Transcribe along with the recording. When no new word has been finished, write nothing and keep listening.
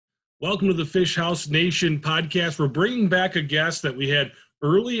Welcome to the Fish House Nation podcast. We're bringing back a guest that we had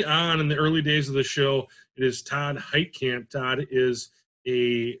early on in the early days of the show. It is Todd Heitkamp. Todd is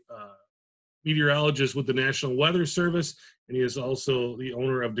a meteorologist with the National Weather Service, and he is also the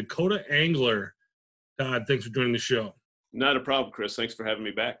owner of Dakota Angler. Todd, thanks for joining the show. Not a problem, Chris. Thanks for having me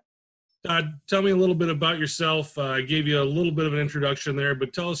back. Todd, tell me a little bit about yourself. I gave you a little bit of an introduction there,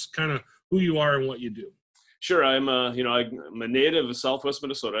 but tell us kind of who you are and what you do. Sure. I'm a native of Southwest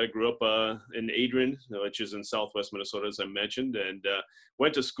Minnesota. I grew up in Adrian, which is in Southwest Minnesota, as I mentioned, and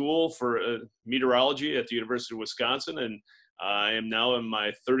went to school for meteorology at the University of Wisconsin. And I am now in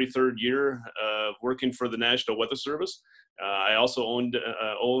my 33rd year working for the National Weather Service. I also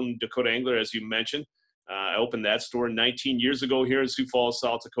own Dakota Angler, as you mentioned. I opened that store 19 years ago here in Sioux Falls,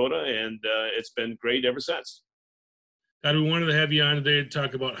 South Dakota, and it's been great ever since. Todd, we wanted to have you on today to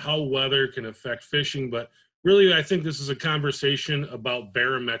talk about how weather can affect fishing, but really, I think this is a conversation about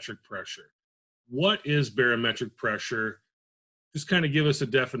barometric pressure. What is barometric pressure? Just kind of give us a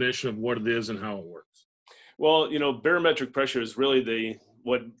definition of what it is and how it works. Well, barometric pressure is really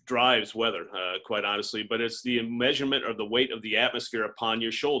what drives weather, quite honestly, but it's the measurement of the weight of the atmosphere upon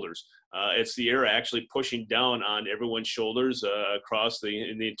your shoulders. It's the air actually pushing down on everyone's shoulders across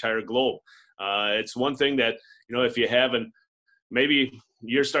the entire globe. It's one thing that, if you haven't, maybe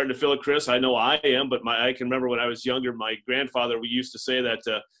you're starting to feel it, Chris. I know I am, but I can remember when I was younger, my grandfather, we used to say that,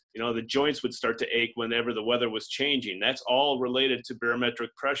 the joints would start to ache whenever the weather was changing. That's all related to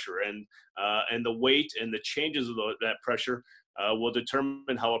barometric pressure, and the weight and the changes of that pressure will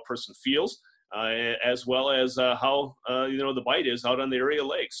determine how a person feels, as well as how, the bite is out on the area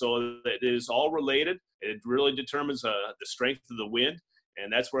lake. So it is all related. It really determines the strength of the wind.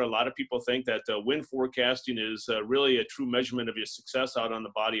 And that's where a lot of people think that wind forecasting is really a true measurement of your success out on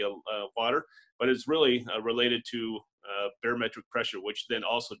the body of water, but it's really related to barometric pressure, which then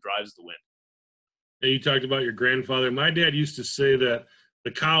also drives the wind. Yeah, you talked about your grandfather. My dad used to say that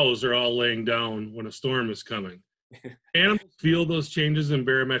the cows are all laying down when a storm is coming. Animals feel those changes in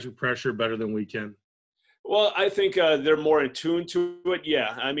barometric pressure better than we can. Well, I think they're more in tune to it.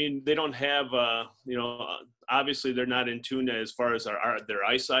 Yeah, I mean, they don't have, obviously they're not in tune as far as their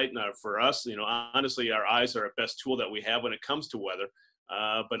eyesight. And for us, honestly, our eyes are our best tool that we have when it comes to weather.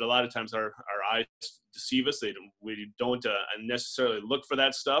 But a lot of times our eyes deceive us. We don't necessarily look for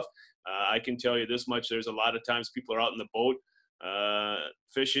that stuff. I can tell you this much: there's a lot of times people are out in the boat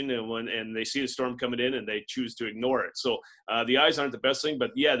fishing, and they see the storm coming in and they choose to ignore it. So the eyes aren't the best thing,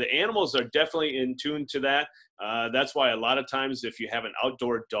 but yeah, the animals are definitely in tune to that. That's why a lot of times if you have an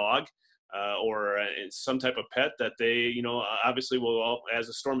outdoor dog or some type of pet, that they, obviously will, as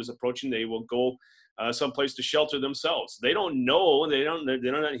a storm is approaching, they will go someplace to shelter themselves. They don't know,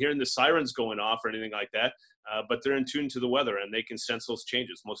 they're not hearing the sirens going off or anything like that, but they're in tune to the weather and they can sense those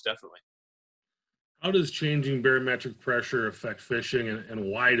changes, most definitely. How does changing barometric pressure affect fishing, and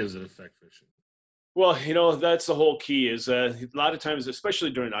why does it affect fishing? Well, that's the whole key is a lot of times, especially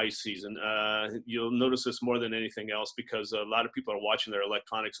during ice season, you'll notice this more than anything else because a lot of people are watching their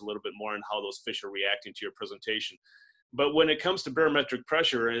electronics a little bit more and how those fish are reacting to your presentation. But when it comes to barometric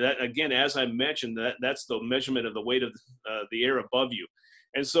pressure, that, again, as I mentioned, that's the measurement of the weight of the air above you.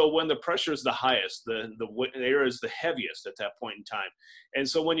 And so when the pressure is the highest, the air is the heaviest at that point in time. And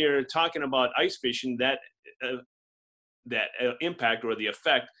so when you're talking about ice fishing, that impact or the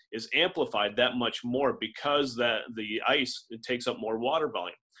effect is amplified that much more because the ice takes up more water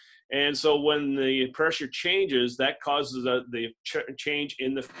volume. And so when the pressure changes, that causes the change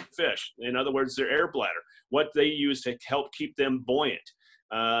in the fish. In other words, their air bladder, what they use to help keep them buoyant.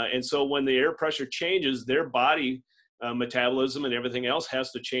 And so when the air pressure changes, their body metabolism and everything else has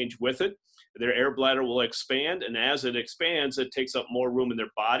to change with it. Their air bladder will expand, and as it expands, it takes up more room in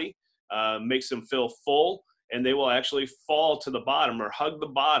their body, makes them feel full, and they will actually fall to the bottom or hug the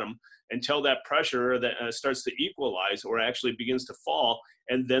bottom until that pressure that starts to equalize or actually begins to fall,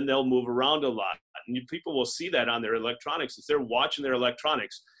 and then they'll move around a lot. And people will see that on their electronics. If they're watching their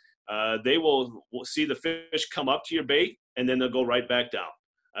electronics, they will see the fish come up to your bait, and then they'll go right back down.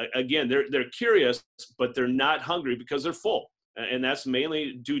 Again, they're curious, but they're not hungry because they're full. And that's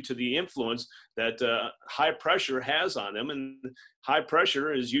mainly due to the influence that high pressure has on them. And high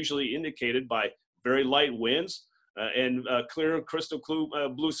pressure is usually indicated by very light winds and clear, crystal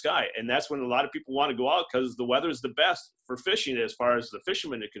blue sky. And that's when a lot of people want to go out because the weather is the best for fishing as far as the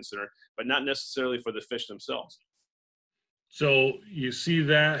fishermen are concerned, but not necessarily for the fish themselves. So you see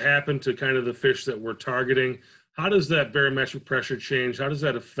that happen to kind of the fish that we're targeting. How does that barometric pressure change? How does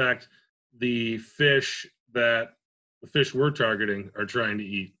that affect the fish that the fish we're targeting are trying to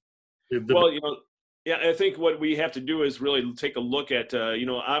eat? Well, Yeah, I think what we have to do is really take a look at,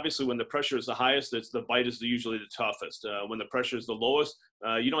 obviously when the pressure is the highest, it's the bite is usually the toughest. When the pressure is the lowest,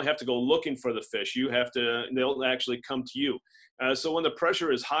 you don't have to go looking for the fish. They'll actually come to you. So when the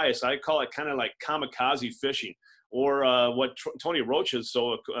pressure is highest, I call it kind of like kamikaze fishing, or what Tony Roach is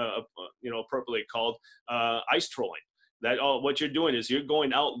appropriately called ice trolling. What you're doing is you're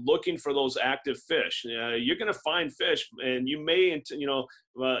going out looking for those active fish. You're going to find fish, and you may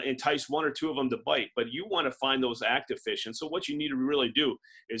entice one or two of them to bite, but you want to find those active fish. And so what you need to really do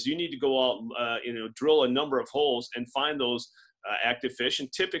is you need to go out, drill a number of holes and find those active fish.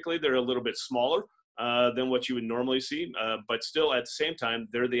 And typically they're a little bit smaller than what you would normally see, but still at the same time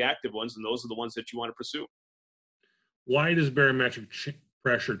they're the active ones, and those are the ones that you want to pursue. Why does barometric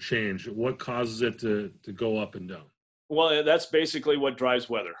pressure change? What causes it to go up and down? Well, that's basically what drives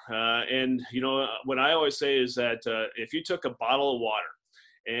weather. What I always say is that if you took a bottle of water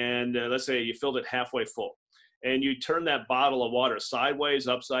and let's say you filled it halfway full, and you turn that bottle of water sideways,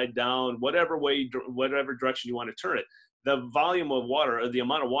 upside down, whatever direction you want to turn it, the volume of water, or the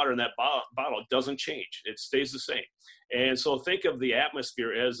amount of water in that bottle doesn't change. It stays the same. And so think of the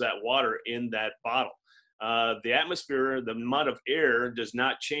atmosphere as that water in that bottle. The atmosphere, the amount of air does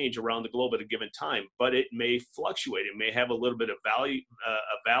not change around the globe at a given time, but it may fluctuate. It may have a little bit of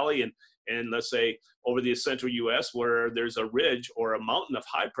a valley, and let's say over the central U.S. where there's a ridge or a mountain of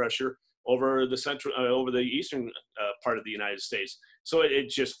high pressure over the eastern part of the United States. So it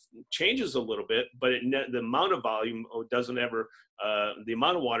just changes a little bit, but the amount of volume doesn't ever, the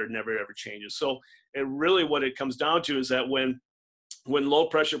amount of water never ever changes. So what it comes down to is that when low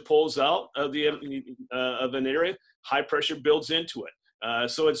pressure pulls out of an area, high pressure builds into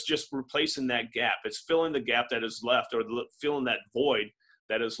it. So it's just replacing that gap. It's filling the gap that is left, or filling that void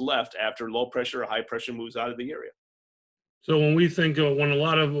that is left after low pressure or high pressure moves out of the area. So when a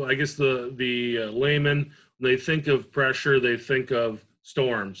lot of, I guess the laymen, when they think of pressure, they think of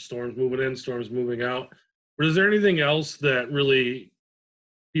storms moving in, storms moving out. But is there anything else that really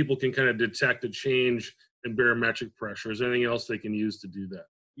people can kind of detect a change in barometric pressure? Is there anything else they can use to do that?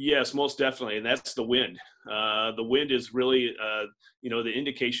 Yes, most definitely, and that's the wind. The wind is really, the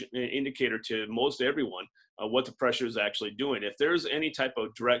indicator to most everyone what the pressure is actually doing. If there's any type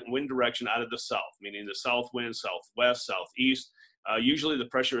of direct wind direction out of the south, meaning the south wind, southwest, southeast, usually the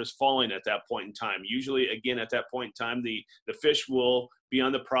pressure is falling at that point in time. Usually, again, at that point in time, the fish will be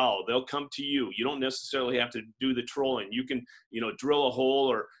on the prowl. They'll come to you. You don't necessarily have to do the trolling. You can, drill a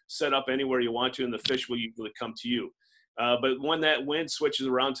hole or set up anywhere you want to, and the fish will usually come to you. But when that wind switches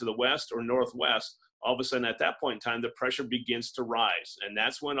around to the west or northwest, all of a sudden at that point in time, the pressure begins to rise. And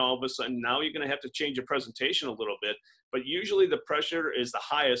that's when all of a sudden now you're going to have to change your presentation a little bit. But usually the pressure is the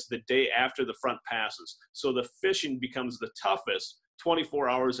highest the day after the front passes. So the fishing becomes the toughest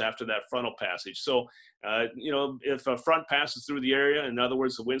 24 hours after that frontal passage. So, if a front passes through the area, in other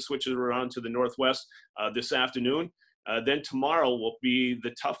words, the wind switches around to the northwest this afternoon, then tomorrow will be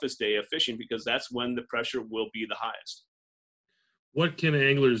the toughest day of fishing, because that's when the pressure will be the highest. What can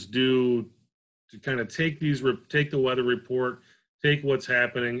anglers do to kind of take the weather report, take what's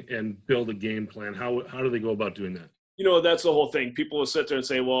happening, and build a game plan? How do they go about doing that? That's the whole thing. People will sit there and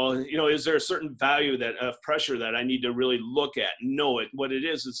say, well, is there a certain value of pressure that I need to really look at? No, what it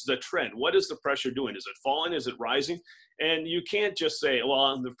is, it's the trend. What is the pressure doing? Is it falling? Is it rising? And you can't just say,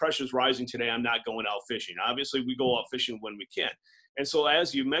 well, the pressure's rising today, I'm not going out fishing. Obviously, we go out fishing when we can. And so,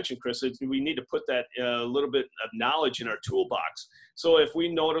 as you mentioned, Chris, we need to put that little bit of knowledge in our toolbox. So if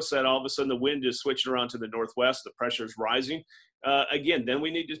we notice that all of a sudden the wind is switching around to the northwest, the pressure is rising, again, then we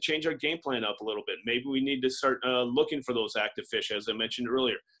need to change our game plan up a little bit. Maybe we need to start looking for those active fish, as I mentioned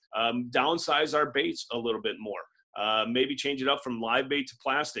earlier. Downsize our baits a little bit more. Maybe change it up from live bait to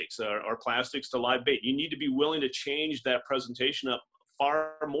plastics, or plastics to live bait. You need to be willing to change that presentation up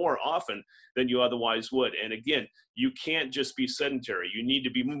far more often than you otherwise would. And again, you can't just be sedentary. You need to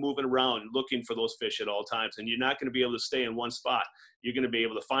be moving around, looking for those fish at all times. And you're not going to be able to stay in one spot. You're going to be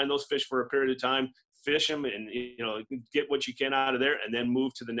able to find those fish for a period of time, fish them, and get what you can out of there, and then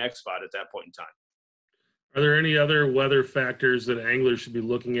move to the next spot at that point in time. Are there any other weather factors that anglers should be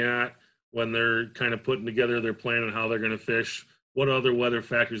looking at when they're kind of putting together their plan on how they're going to fish? What other weather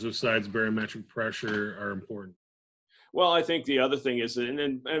factors besides barometric pressure are important? Well, I think the other thing is,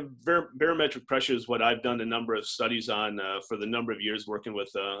 and barometric pressure is what I've done a number of studies on for the number of years working with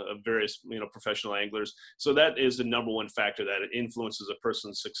various professional anglers. So that is the number one factor that influences a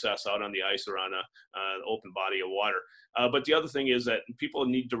person's success out on the ice or on an open body of water. But the other thing is that people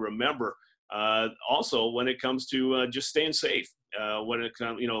need to remember also when it comes to just staying safe. When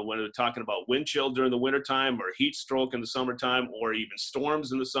they're talking about wind chill during the wintertime, or heat stroke in the summertime, or even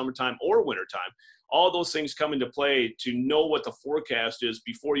storms in the summertime or wintertime, all those things come into play to know what the forecast is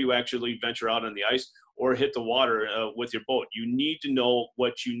before you actually venture out on the ice or hit the water with your boat. You need to know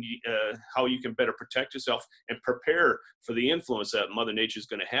what you need, how you can better protect yourself and prepare for the influence that Mother Nature is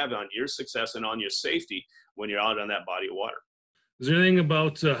going to have on your success and on your safety when you're out on that body of water. Is there anything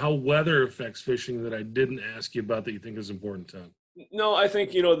about how weather affects fishing that I didn't ask you about that you think is important, Todd? No, I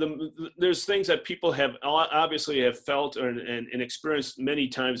think, there's things that people have obviously have felt and experienced many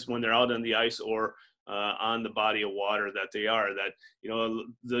times when they're out on the ice or on the body of water that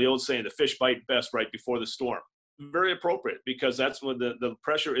the old saying, the fish bite best right before the storm. Very appropriate, because that's when the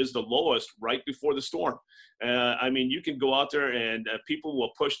pressure is the lowest right before the storm. You can go out there and people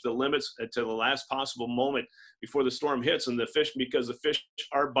will push the limits to the last possible moment before the storm hits, and because the fish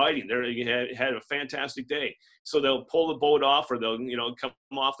are biting. They had a fantastic day, so they'll pull the boat off, or they'll come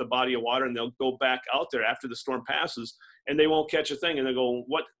off the body of water, and they'll go back out there after the storm passes, and they won't catch a thing, and they'll go,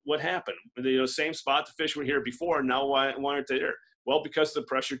 what happened? Same spot, the fish were here before, and now why aren't they there? Well, because the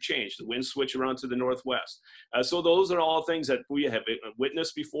pressure changed, the wind switched around to the northwest. So those are all things that we have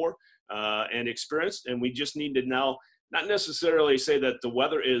witnessed before and experienced, and we just need to now not necessarily say that the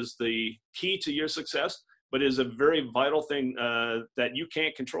weather is the key to your success, but is a very vital thing that you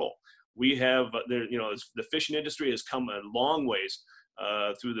can't control. We have, the fishing industry has come a long ways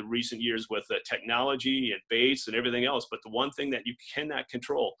through the recent years with technology and baits and everything else, but the one thing that you cannot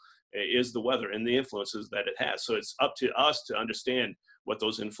control is the weather and the influences that it has. So it's up to us to understand what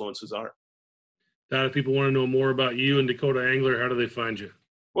those influences are. Todd, if people want to know more about you and Dakota Angler, how do they find you?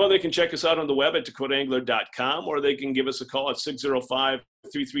 Well, they can check us out on the web at dakotaangler.com, or they can give us a call at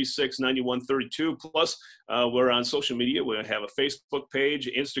 605-336-9132. Plus, we're on social media. We have a Facebook page,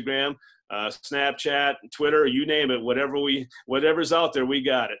 Instagram, Snapchat, Twitter, you name it. Whatever's out there, we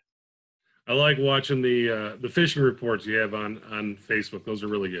got it. I like watching the fishing reports you have on Facebook. Those are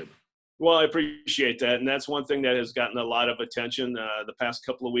really good. Well, I appreciate that. And that's one thing that has gotten a lot of attention. The past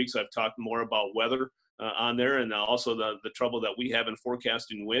couple of weeks, I've talked more about weather on there, and also the trouble that we have in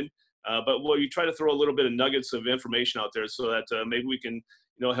forecasting wind. But we try to throw a little bit of nuggets of information out there so that maybe we can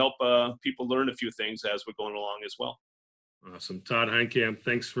help people learn a few things as we're going along as well. Awesome. Todd Heitkamp,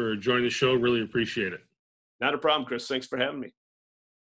 thanks for joining the show. Really appreciate it. Not a problem, Chris. Thanks for having me.